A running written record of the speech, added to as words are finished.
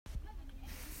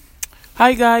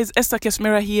Hi guys, Esther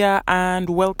Kesmira here and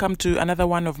welcome to another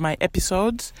one of my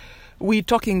episodes. We're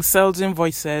talking sales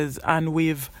invoices and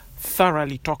we've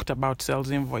thoroughly talked about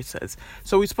sales invoices.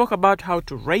 So we spoke about how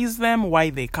to raise them, why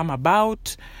they come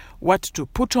about, what to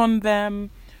put on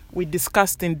them. We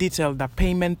discussed in detail the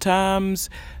payment terms,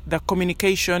 the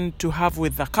communication to have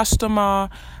with the customer,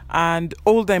 and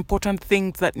all the important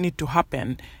things that need to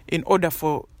happen in order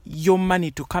for your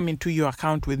money to come into your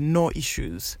account with no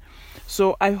issues.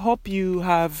 So I hope you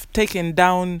have taken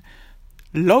down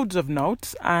loads of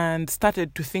notes and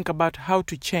started to think about how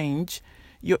to change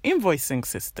your invoicing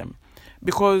system.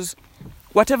 Because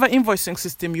whatever invoicing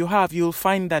system you have, you'll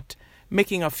find that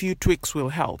making a few tweaks will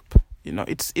help. You know,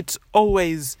 it's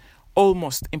always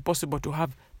almost impossible to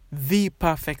have the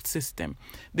perfect system.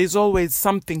 There's always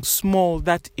something small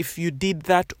that if you did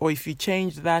that or if you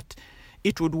changed that,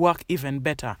 it would work even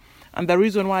better. And the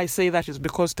reason why I say that is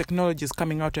because technology is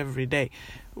coming out every day.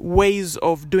 Ways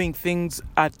of doing things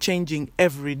are changing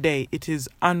every day. It is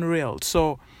unreal.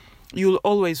 So you'll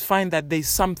always find that there's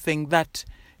something that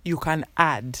you can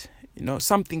add,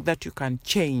 something that you can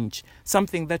change,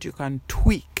 something that you can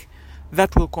tweak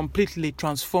that will completely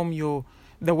transform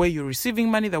the way you're receiving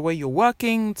money, the way you're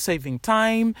working, saving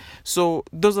time. So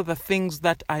those are the things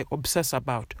that I obsess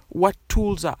about. What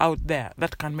tools are out there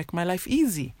that can make my life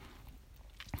easy?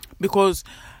 Because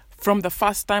from the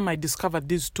first time I discovered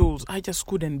these tools, I just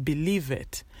couldn't believe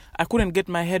it. I couldn't get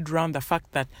my head around the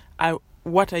fact that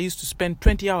what I used to spend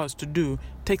 20 hours to do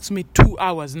takes me 2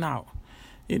 hours now.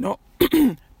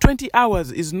 20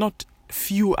 hours is not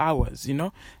few hours,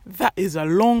 That is a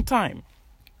long time.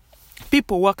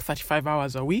 People work 35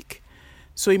 hours a week.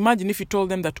 So imagine if you told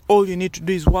them that all you need to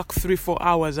do is work 3-4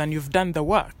 hours and you've done the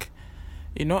work.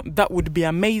 That would be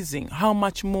amazing. How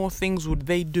much more things would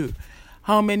they do?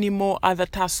 How many more other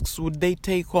tasks would they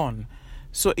take on?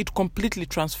 So it completely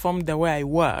transformed the way I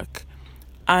work,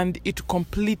 and it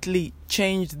completely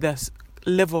changed the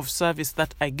level of service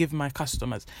that I give my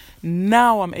customers.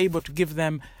 Now I'm able to give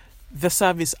them the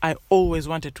service I always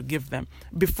wanted to give them.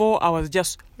 Before, I was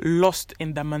just lost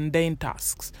in the mundane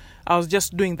tasks. I was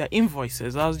just doing the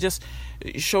invoices. I was just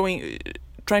trying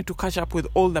to catch up with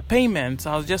all the payments.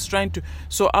 I would just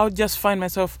find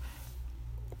myself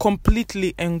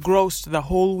completely engrossed the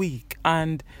whole week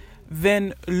and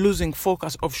then losing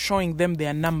focus of showing them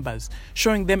their numbers,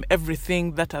 showing them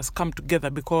everything that has come together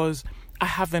because I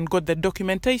haven't got the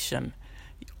documentation.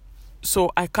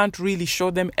 So I can't really show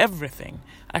them everything.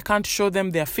 I can't show them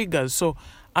their figures. So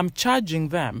I'm charging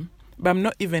them, but I'm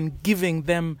not even giving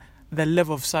them the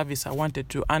level of service I wanted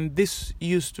to. And this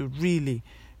used to really,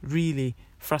 really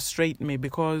frustrate me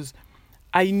because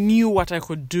I knew what I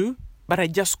could do, but I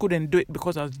just couldn't do it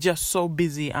because I was just so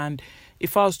busy. And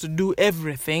if I was to do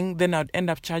everything, then I'd end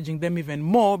up charging them even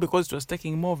more because it was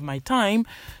taking more of my time.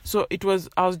 So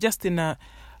I was just in a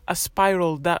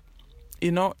spiral that,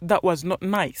 that was not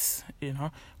nice,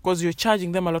 because you're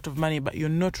charging them a lot of money, but you're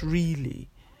not really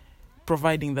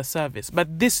providing the service.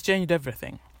 But this changed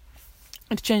everything.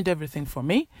 It changed everything for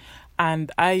me.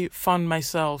 And I found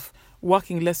myself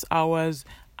working less hours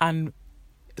and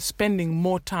spending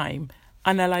more time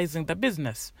analyzing the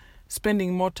business,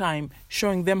 spending more time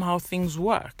showing them how things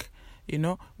work.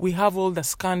 We have all the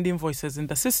scanned invoices in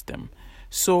the system.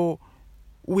 So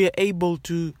we're able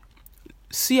to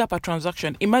see up a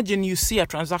transaction. Imagine you see a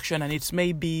transaction and it's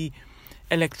maybe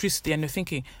electricity and you're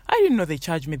thinking, I didn't know they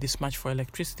charged me this much for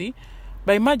electricity.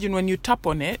 But imagine when you tap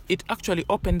on it, it actually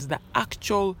opens the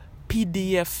actual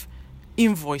PDF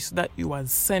invoice that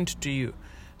was sent to you.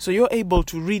 So you're able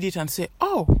to read it and say,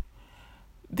 oh,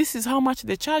 this is how much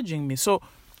they're charging me. So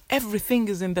everything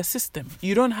is in the system.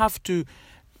 You don't have to.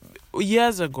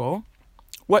 Years ago,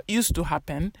 what used to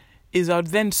happen is I would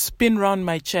then spin around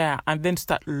my chair and then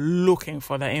start looking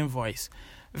for the invoice.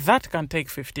 That can take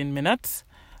 15 minutes.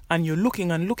 And you're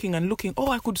looking and looking and looking. Oh,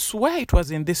 I could swear it was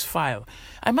in this file.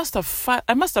 I must have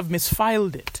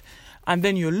misfiled it. And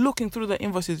then you're looking through the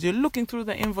invoices.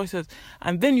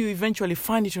 And then you eventually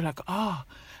find it. You're like,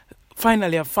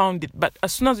 finally I found it. But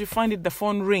as soon as you find it, the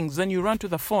phone rings. Then you run to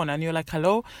the phone and you're like,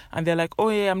 hello? And they're like, oh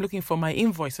yeah, I'm looking for my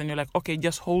invoice. And you're like, okay,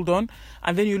 just hold on.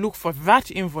 And then you look for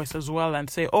that invoice as well and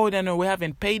say, oh, no, we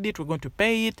haven't paid it. We're going to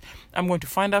pay it. I'm going to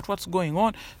find out what's going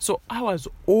on. So I was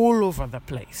all over the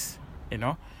place,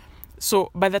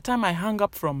 So by the time I hung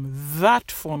up from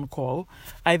that phone call,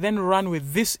 I then ran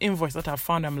with this invoice that I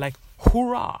found. I'm like,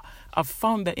 hurrah, I've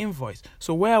found the invoice.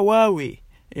 So where were we,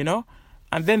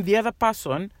 And then the other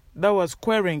person that was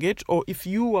querying it, or if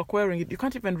you were querying it, you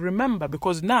can't even remember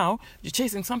because now you're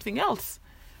chasing something else.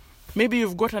 Maybe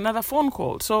you've got another phone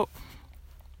call. So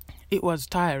it was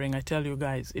tiring, I tell you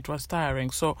guys. It was tiring.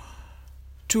 So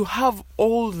to have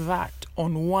all that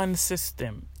on one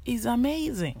system is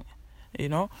amazing. You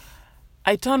know,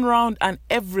 I turn around and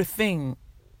everything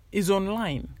is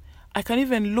online. I can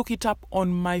even look it up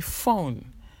on my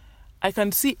phone. I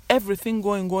can see everything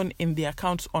going on in the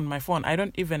accounts on my phone. I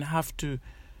don't even have to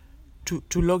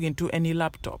log into any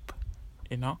laptop,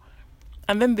 you know.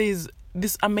 And then there's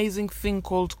this amazing thing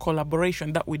called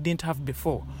collaboration that we didn't have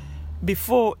before.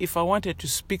 Before, if I wanted to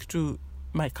speak to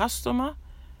my customer,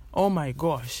 oh my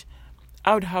gosh,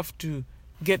 I would have to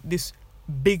get this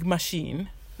big machine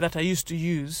that I used to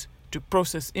use to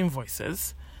process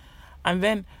invoices. And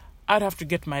then I'd have to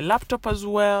get my laptop as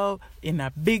well in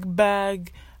a big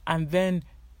bag and then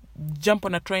jump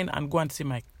on a train and go and see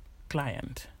my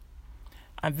client.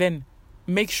 And then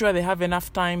make sure they have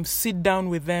enough time, sit down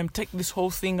with them, take this whole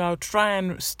thing out, try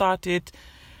and start it,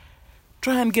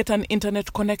 try and get an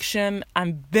internet connection,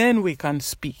 and then we can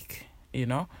speak, you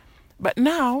know. But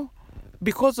now,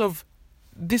 because of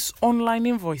this online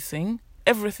invoicing,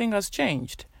 everything has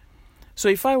changed. So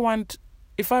if I want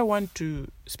to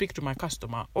speak to my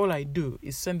customer, all I do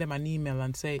is send them an email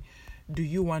and say, do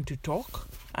you want to talk?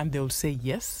 And they'll say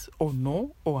yes or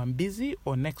no, or I'm busy,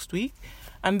 or next week.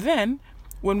 And then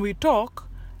when we talk,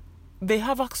 they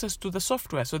have access to the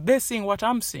software. So they're seeing what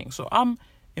I'm seeing. So I'm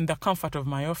in the comfort of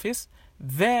my office,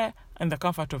 they're in the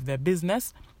comfort of their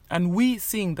business, and we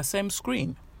seeing the same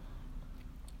screen.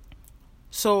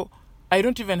 So I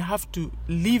don't even have to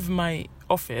leave my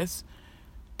office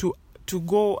to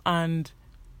go and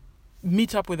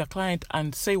meet up with a client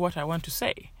and say what I want to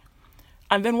say.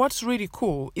 And then what's really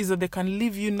cool is that they can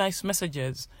leave you nice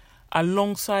messages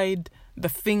alongside the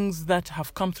things that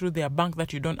have come through their bank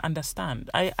that you don't understand.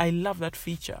 I love that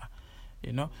feature,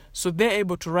 you know. So they're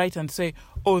able to write and say,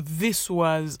 oh, this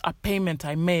was a payment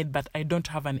I made, but I don't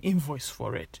have an invoice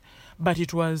for it. But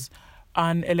it was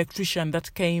an electrician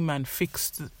that came and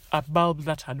fixed a bulb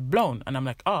that had blown. And I'm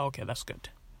like, oh, okay, that's good.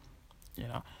 You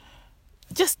know,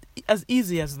 just as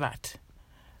easy as that.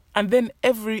 And then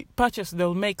every purchase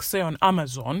they'll make, say on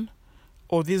Amazon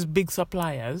or these big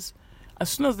suppliers, as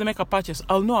soon as they make a purchase,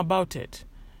 I'll know about it,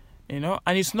 you know.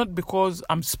 And it's not because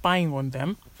I'm spying on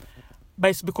them, but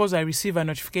it's because I receive a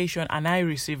notification and I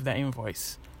receive the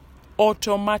invoice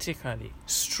automatically,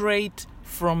 straight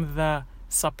from the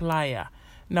supplier.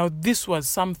 Now, this was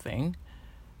something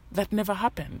that never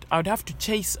happened. I would have to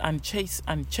chase and chase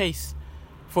and chase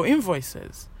for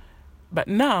invoices. But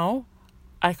now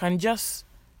I can just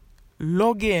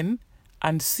log in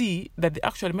and see that they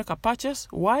actually make a purchase.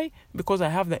 Why? Because I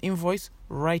have the invoice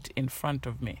right in front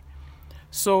of me.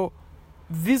 So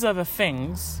these are the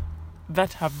things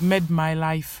that have made my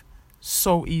life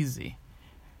so easy.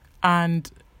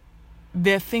 And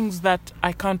they're things that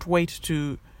I can't wait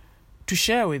to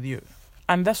share with you.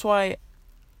 And that's why,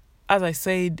 as I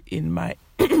said in my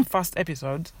first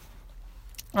episode,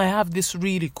 I have this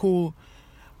really cool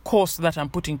course that I'm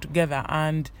putting together,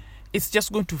 and it's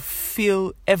just going to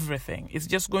fill everything. It's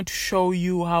just going to show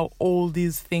you how all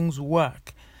these things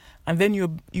work. And then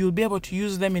you'll be able to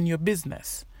use them in your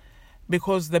business.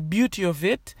 Because the beauty of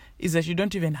it is that you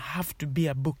don't even have to be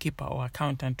a bookkeeper or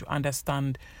accountant to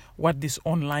understand what this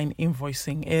online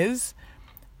invoicing is,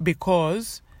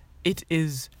 because it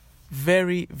is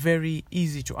very, very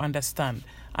easy to understand.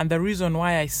 And the reason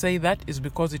why I say that is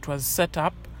because it was set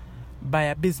up by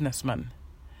a businessman.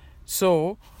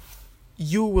 So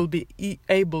you will be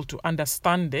able to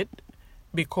understand it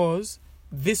because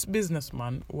this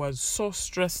businessman was so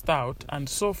stressed out and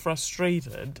so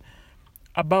frustrated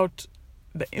about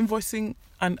the invoicing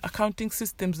and accounting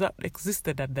systems that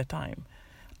existed at the time.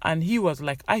 And he was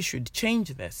like, I should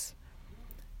change this.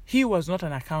 He was not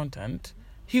an accountant.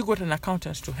 He got an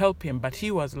accountant to help him, but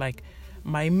he was like,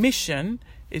 my mission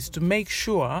is to make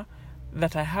sure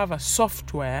that I have a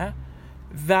software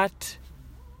that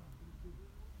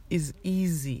is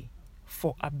easy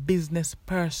for a business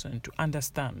person to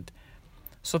understand,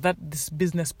 so that this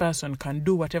business person can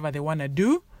do whatever they want to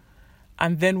do,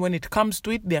 and then when it comes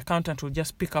to it, the accountant will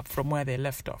just pick up from where they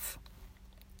left off.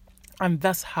 And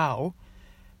that's how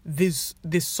this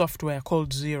software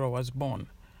called Xero was born.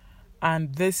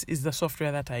 And this is the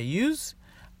software that I use,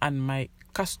 and my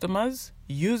customers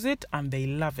use it and they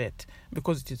love it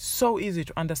because it is so easy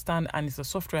to understand, and it's a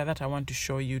software that I want to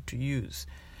show you to use.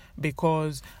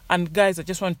 Because, and guys, I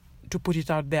just want to put it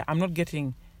out there, I'm not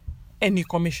getting any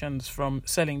commissions from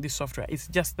selling this software. It's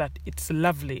just that it's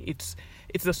lovely.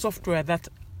 It's a software that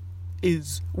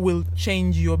will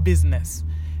change your business.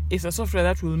 It's a software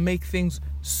that will make things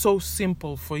so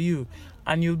simple for you,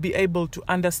 and you'll be able to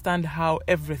understand how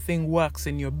everything works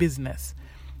in your business.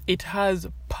 It has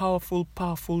powerful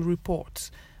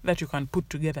reports that you can put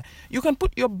together. You can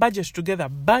put your budget together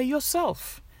by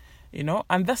yourself,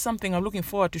 and that's something I'm looking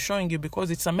forward to showing you,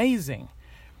 because it's amazing.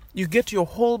 You get your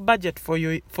whole budget for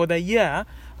the year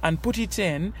and put it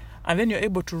in, and then you're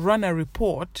able to run a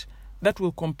report that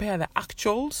will compare the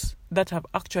actuals that have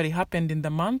actually happened in the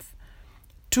month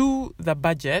to the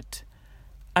budget,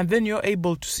 and then you're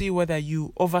able to see whether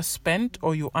you overspent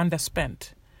or you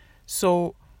underspent.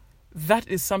 So that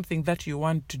is something that you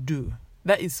want to do.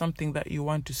 That is something that you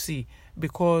want to see,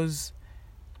 because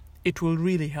it will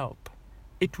really help.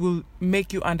 It will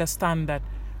make you understand that,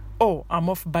 oh, I'm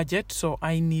off budget, so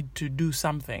I need to do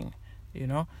something,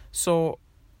 So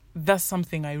that's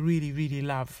something I really, really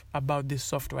love about this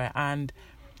software, and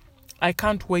I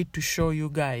can't wait to show you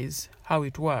guys how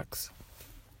it works.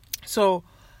 So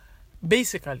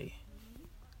basically,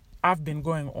 I've been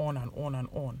going on and on and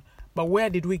on, but where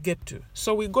did we get to?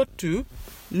 So we got to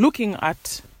looking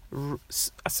at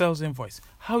a sales invoice.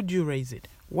 How do you raise it?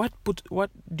 What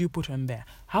do you put on there?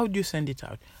 How do you send it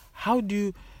out? How do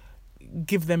you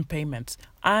give them payments?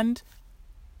 And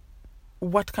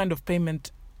what kind of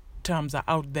payment terms are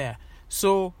out there?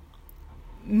 So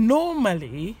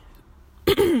normally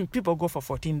people go for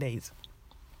 14 days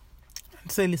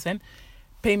and say, listen,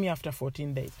 pay me after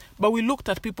 14 days. But we looked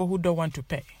at people who don't want to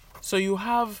pay. So you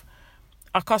have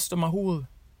a customer who will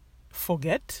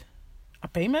forget a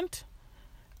payment,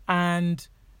 and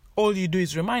all you do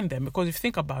is remind them, because if you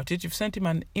think about it, you've sent him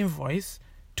an invoice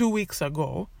 2 weeks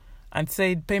ago and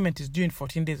said payment is due in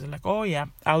 14 days. They're like, oh yeah,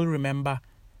 I'll remember.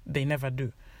 They never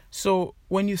do. So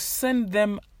when you send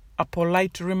them a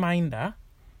polite reminder,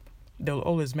 they'll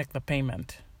always make the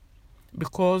payment,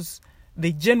 because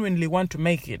they genuinely want to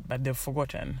make it, but they've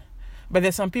forgotten. But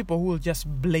there's some people who will just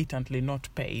blatantly not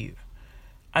pay you.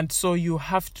 And so you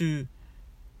have to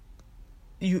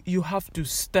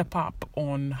step up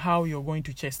on how you're going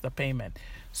to chase the payment.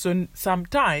 So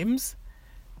sometimes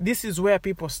this is where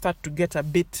people start to get a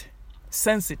bit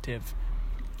sensitive,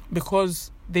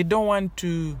 because they don't want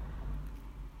to,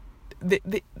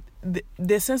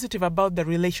 they're sensitive about the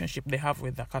relationship they have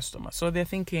with the customer. So they're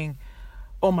thinking,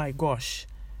 oh my gosh,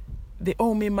 they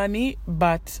owe me money,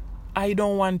 but I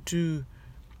don't want to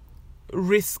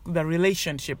risk the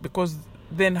relationship, because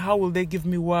then how will they give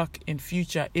me work in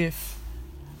future if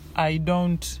I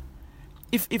don't,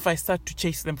 if I start to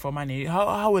chase them for money?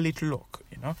 How will it look,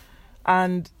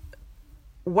 And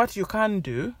what you can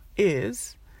do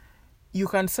is you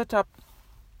can set up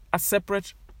a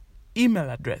separate email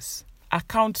address,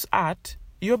 accounts at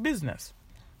your business,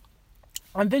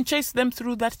 and then chase them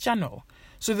through that channel.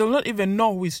 So they'll not even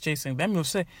know who is chasing them. You'll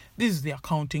say, this is the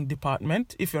accounting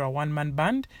department. If you're a one-man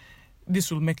band,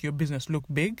 this will make your business look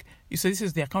big. You say, this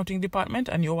is the accounting department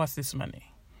and you owe us this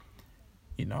money.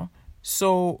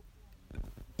 So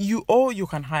you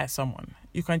can hire someone.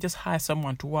 You can just hire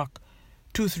someone to work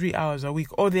 2-3 hours a week.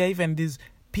 Or there are even these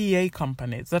PA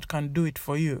companies that can do it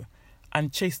for you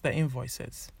and chase the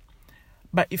invoices.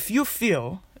 But if you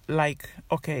feel like,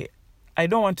 okay, I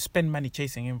don't want to spend money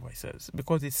chasing invoices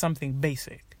because it's something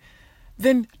basic,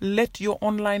 then let your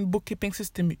online bookkeeping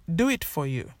system do it for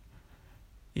you.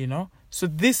 So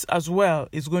this as well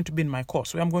is going to be in my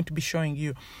course, where I'm going to be showing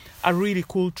you a really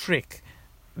cool trick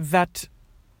that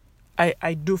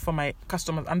I do for my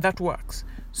customers, and that works.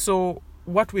 So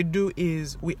what we do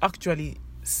is we actually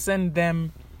send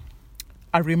them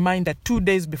a reminder 2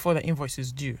 days before the invoice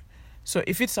is due. So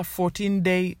if it's a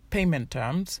 14-day payment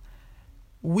terms,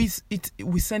 we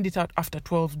send it out after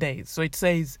 12 days. So it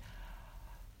says,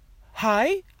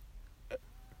 hi,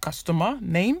 customer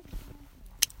name,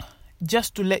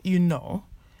 just to let you know,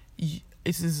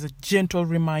 this is a gentle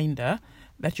reminder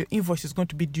that your invoice is going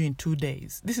to be due in 2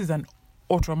 days. This is an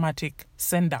automatic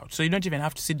send out, so you don't even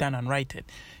have to sit down and write it.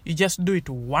 You just do it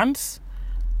once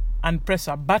and press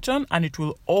a button, and it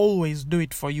will always do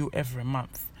it for you every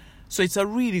month. So it's a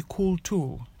really cool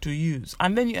tool to use.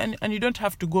 And then you don't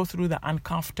have to go through the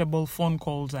uncomfortable phone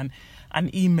calls and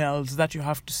emails that you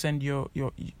have to send your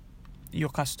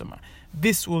customer.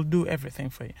 This will do everything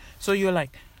for you. So you're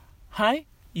like, hi,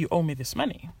 you owe me this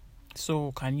money,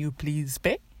 so can you please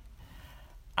pay?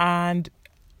 And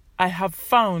I have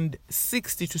found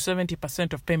 60 to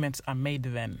 70% of payments are made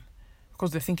then,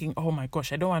 because they're thinking, oh my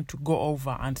gosh, I don't want to go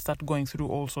over and start going through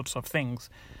all sorts of things.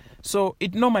 So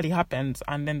it normally happens,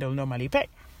 and then they'll normally pay.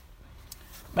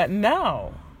 But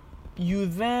now,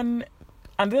 and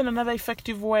then another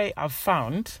effective way I've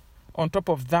found on top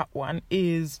of that one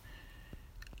is,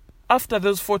 after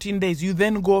those 14 days, you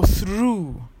then go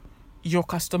through your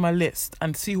customer list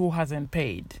and see who hasn't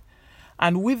paid.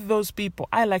 And with those people,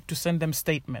 I like to send them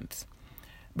statements.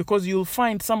 because you'll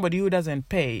find somebody who doesn't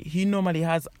pay, he normally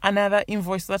has another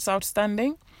invoice that's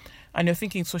outstanding, and you're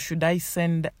thinking, so should I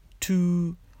send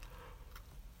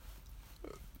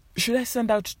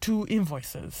out 2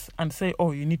 invoices and say,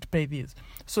 oh, you need to pay these?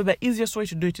 So the easiest way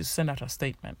to do it is send out a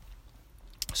statement.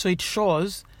 So it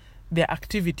shows their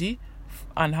activity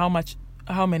and how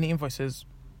many invoices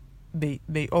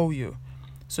they owe you.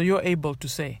 So you're able to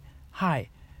say, hi,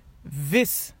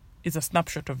 this is a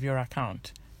snapshot of your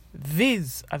account.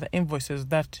 These are the invoices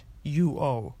that you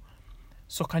owe.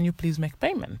 So can you please make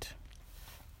payment?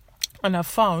 And I've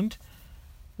found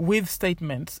with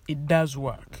statements, it does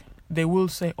work. They will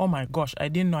say, oh my gosh, I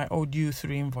didn't know I owed you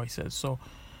 3 invoices. So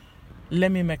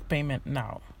let me make payment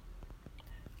now.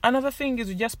 Another thing is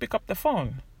you just pick up the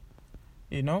phone.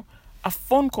 A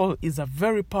phone call is a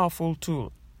very powerful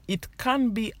tool. It can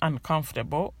be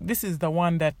uncomfortable. This is the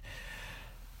one that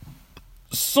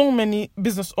so many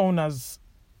business owners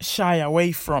shy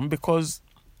away from because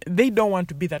they don't want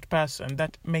to be that person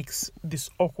that makes this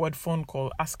awkward phone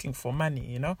call asking for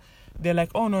money, They're like,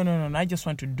 oh, no, I just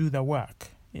want to do the work,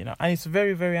 And it's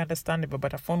very, very understandable,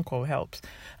 but a phone call helps.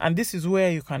 And this is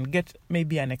where you can get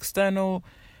maybe an external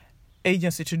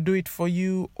agency to do it for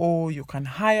you, or you can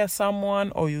hire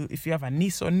someone, or if you have a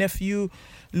niece or nephew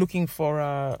looking for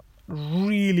a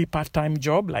really part-time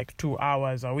job, like 2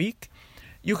 hours a week,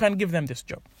 you can give them this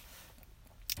job.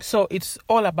 So it's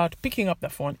all about picking up the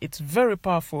phone. It's very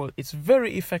powerful. It's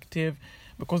very effective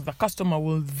because the customer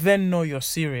will then know you're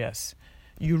serious.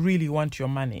 You really want your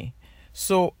money.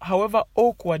 So however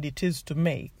awkward it is to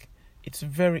make, it's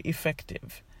very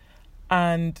effective.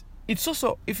 And it's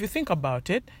also, if you think about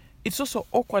it, it's also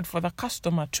awkward for the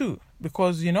customer too,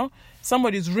 because,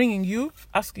 somebody's ringing you,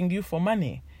 asking you for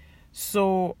money.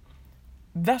 So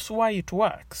that's why it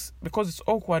works, because it's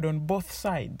awkward on both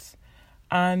sides.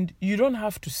 And you don't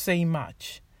have to say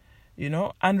much,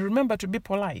 and remember to be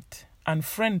polite and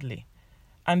friendly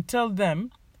and tell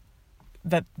them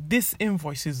that this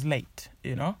invoice is late,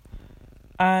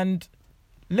 and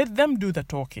let them do the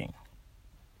talking.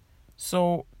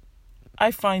 So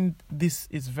I find this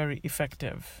is very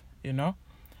effective,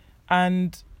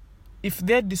 and if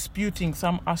they're disputing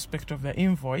some aspect of the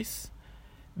invoice,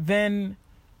 then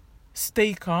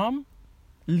stay calm,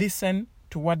 listen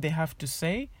to what they have to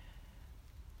say,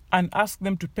 and ask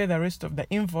them to pay the rest of the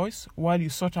invoice while you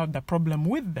sort out the problem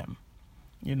with them,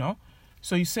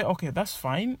 So you say, okay, that's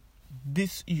fine.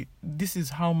 This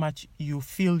is how much you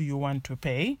feel you want to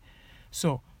pay.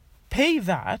 So pay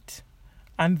that,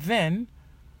 and then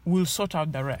we'll sort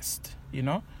out the rest,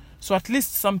 So at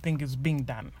least something is being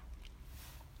done.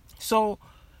 So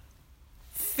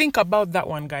think about that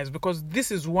one, guys, because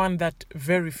this is one that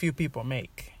very few people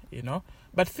make,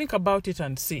 But think about it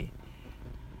and see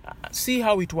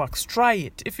how it works. Try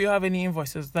it. If you have any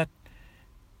invoices that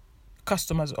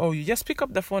customers owe you, just pick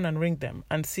up the phone and ring them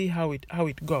and see how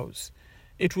it goes.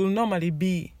 It will normally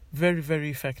be very, very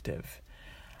effective.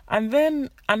 And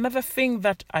then another thing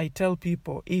that I tell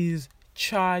people is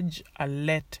charge a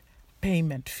late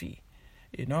payment fee.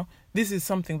 This is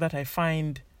something that I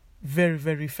find very,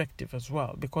 very effective as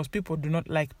well, because people do not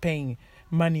like paying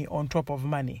money on top of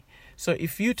money. So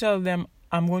if you tell them,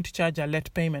 I'm going to charge a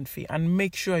late payment fee, and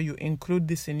make sure you include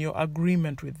this in your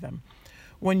agreement with them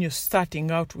when you're starting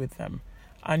out with them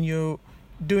and you're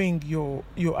doing your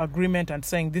agreement and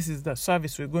saying this is the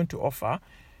service we're going to offer,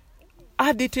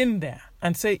 add it in there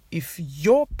and say, if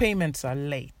your payments are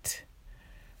late,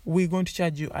 we're going to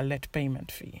charge you a late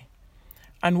payment fee.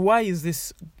 And why is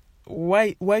this?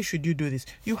 Why should you do this?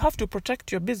 You have to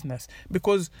protect your business,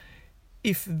 because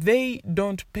if they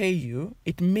don't pay you,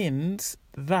 it means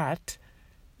that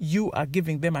you are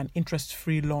giving them an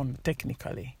interest-free loan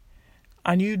technically,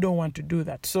 and you don't want to do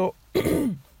that. So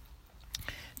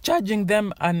charging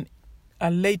them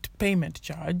a late payment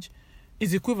charge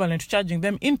is equivalent to charging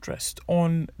them interest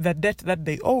on the debt that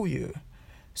they owe you.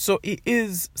 So it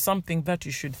is something that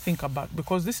you should think about,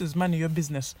 because this is money your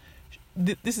business.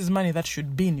 This is money that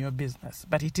should be in your business,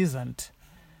 but it isn't,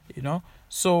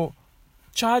 So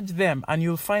charge them, and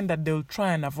you'll find that they'll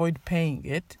try and avoid paying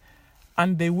it,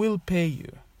 and they will pay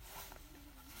you.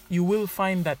 You will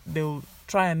find that they'll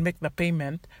try and make the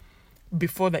payment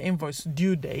before the invoice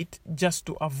due date, just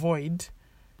to avoid,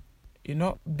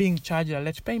 being charged a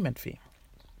late payment fee.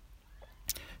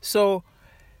 So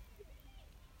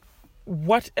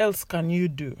what else can you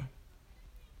do?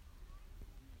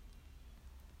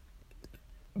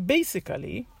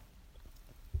 Basically,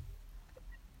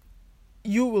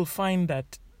 you will find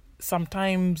that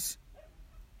sometimes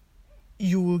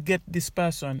you will get this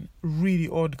person, really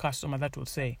old customer, that will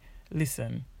say,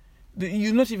 listen,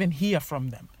 you not even hear from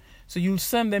them. So you'll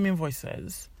send them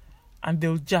invoices and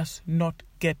they'll just not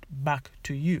get back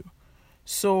to you.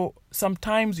 So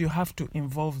sometimes you have to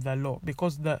involve the law,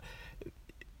 because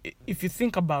if you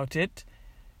think about it,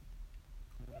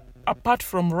 apart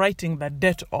from writing the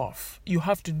debt off, you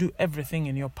have to do everything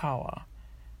in your power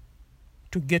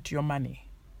to get your money.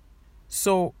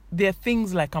 So there are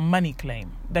things like a money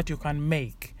claim that you can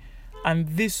make, and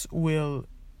this will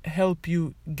help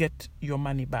you get your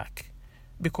money back,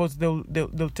 because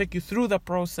they'll take you through the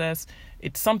process.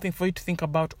 It's something for you to think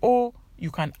about, or you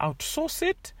can outsource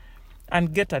it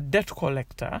and get a debt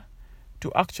collector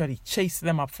to actually chase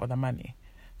them up for the money.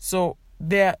 So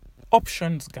there are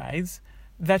options, guys,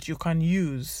 that you can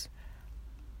use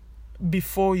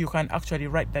before you can actually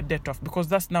write the debt off, because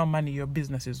that's now money your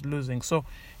business is losing. So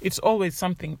it's always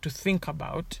something to think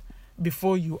about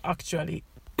before you actually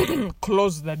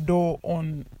close the door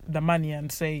on the money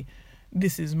and say,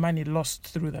 this is money lost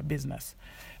through the business.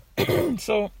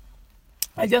 So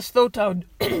I just thought I would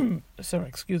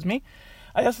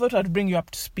I just thought I'd bring you up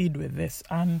to speed with this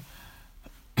and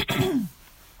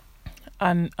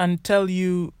and tell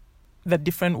you the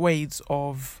different ways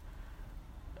of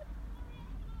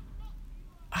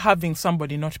having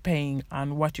somebody not paying,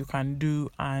 and what you can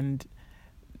do, and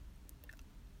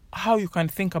how you can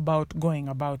think about going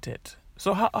about it.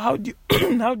 So how do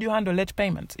you how do you handle late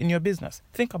payments in your business?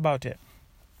 Think about it.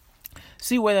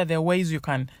 See whether there are ways you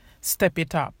can step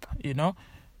it up.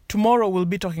 Tomorrow we'll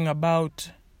be talking about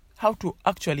how to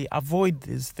actually avoid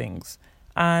these things,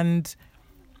 and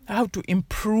how to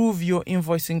improve your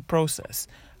invoicing process,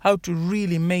 how to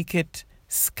really make it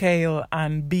scale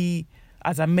and be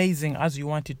as amazing as you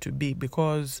want it to be,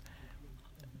 because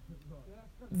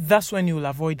that's when you'll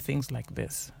avoid things like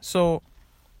this. So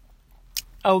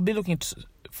I'll be looking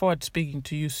forward to speaking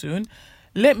to you soon.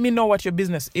 Let me know what your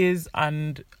business is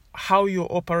and how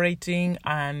you're operating,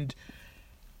 and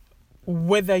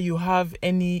whether you have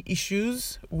any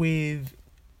issues with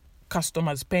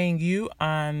customers paying you,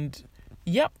 and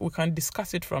we can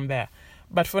discuss it from there.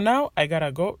 But for now, I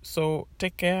gotta go. So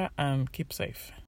take care and keep safe.